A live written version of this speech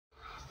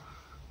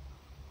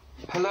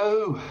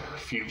Hello,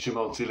 future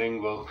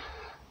multilingual.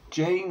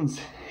 James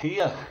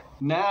here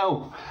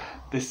now,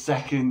 the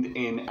second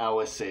in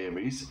our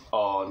series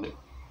on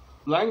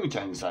language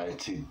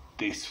anxiety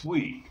this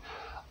week.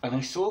 And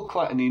I saw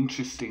quite an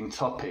interesting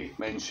topic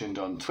mentioned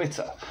on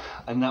Twitter,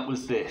 and that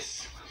was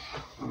this.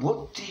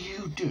 What do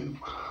you do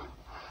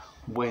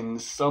when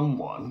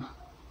someone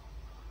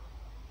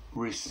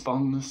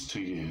responds to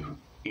you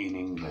in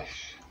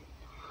English,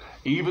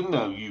 even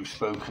though you've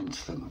spoken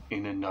to them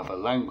in another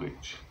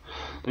language?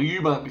 Now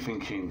you might be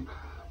thinking,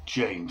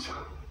 James,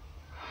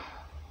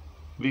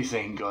 this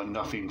ain't got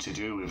nothing to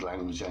do with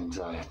language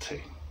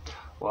anxiety.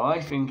 Well, I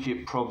think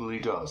it probably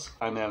does,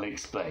 and I'll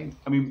explain.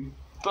 I mean,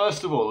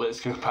 first of all, let's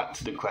go back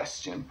to the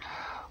question.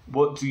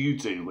 What do you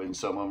do when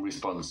someone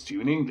responds to you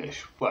in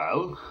English?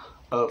 Well,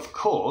 of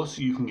course,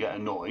 you can get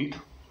annoyed.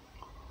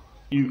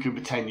 You can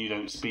pretend you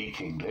don't speak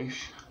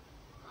English.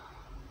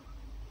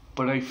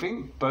 But I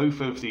think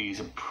both of these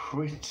are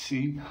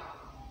pretty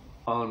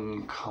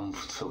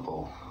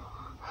uncomfortable.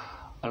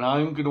 And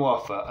I'm going to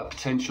offer a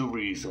potential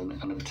reason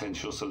and a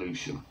potential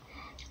solution.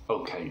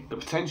 Okay, the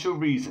potential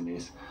reason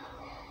is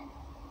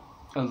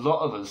a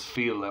lot of us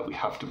feel that we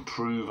have to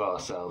prove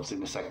ourselves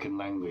in a second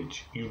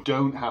language. You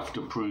don't have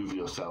to prove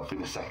yourself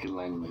in a second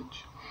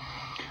language.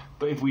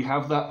 But if we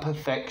have that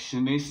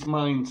perfectionist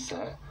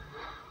mindset,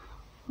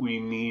 we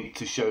need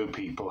to show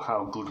people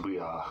how good we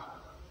are,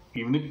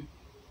 even if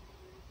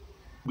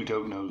we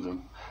don't know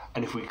them.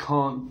 And if we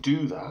can't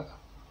do that,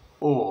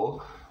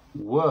 or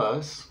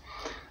worse,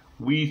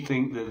 we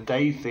think that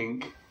they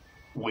think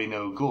we're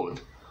no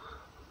good.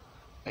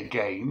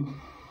 Again,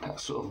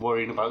 that's sort of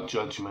worrying about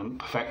judgment,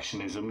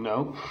 perfectionism,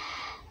 no.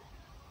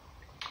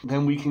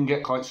 Then we can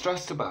get quite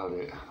stressed about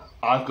it.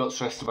 I've got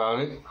stressed about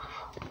it,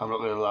 I'm not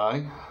going to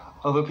lie.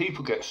 Other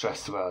people get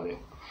stressed about it.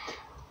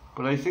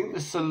 But I think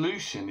the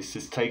solution is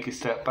to take a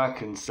step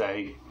back and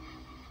say,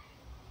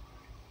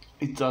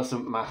 it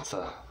doesn't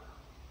matter.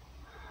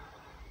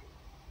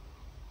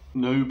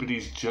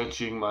 Nobody's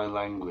judging my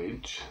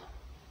language.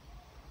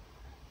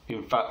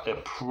 In fact, they're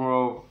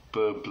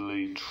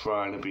probably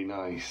trying to be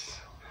nice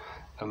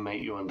and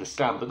make you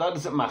understand. But that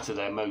doesn't matter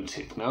their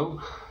motive,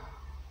 no?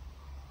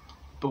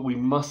 But we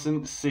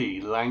mustn't see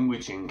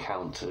language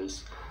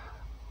encounters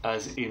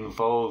as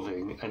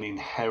involving an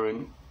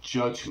inherent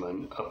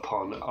judgment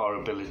upon our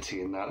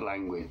ability in that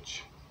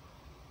language.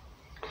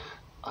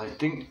 I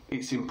think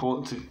it's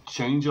important to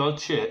change our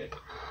chip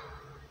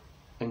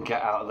and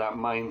get out of that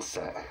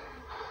mindset.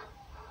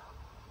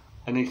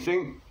 And I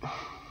think,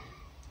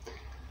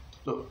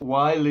 look,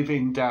 why live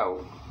in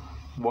doubt?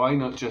 Why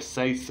not just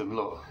say to them,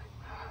 look,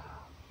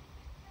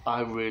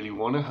 I really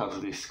want to have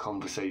this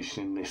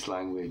conversation in this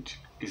language.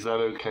 Is that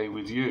okay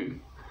with you?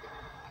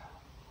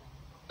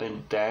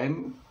 And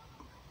then,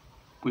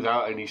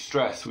 without any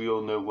stress, we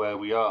all know where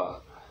we are.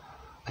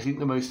 I think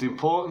the most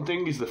important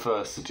thing is the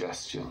first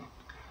suggestion.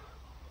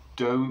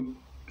 Don't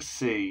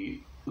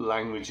see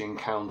language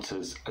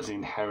encounters as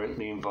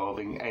inherently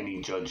involving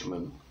any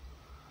judgment,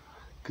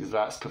 because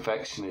that's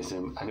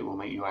perfectionism and it will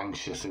make you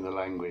anxious in the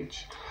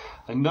language.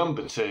 And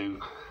number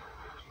two,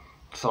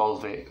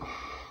 solve it,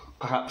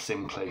 perhaps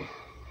simply.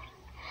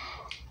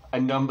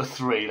 And number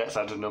three, let's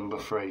add a number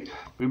three.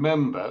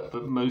 Remember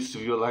that most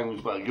of your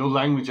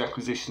language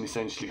acquisition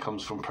essentially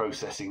comes from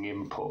processing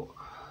input.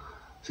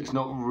 So it's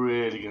not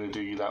really going to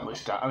do you that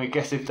much damage. I mean, I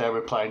guess if they're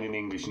replying in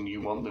English and you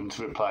want them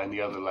to reply in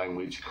the other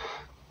language,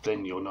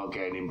 then you're not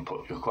getting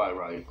input. You're quite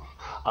right.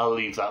 I'll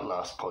leave that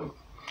last point.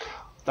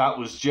 That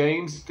was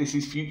James. This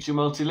is Future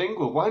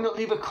Multilingual. Why not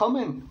leave a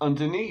comment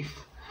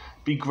underneath?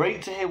 Be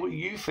great to hear what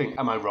you think.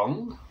 Am I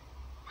wrong?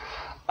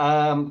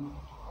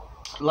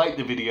 Like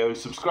the video,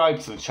 subscribe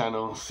to the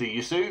channel. See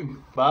you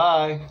soon.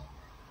 Bye.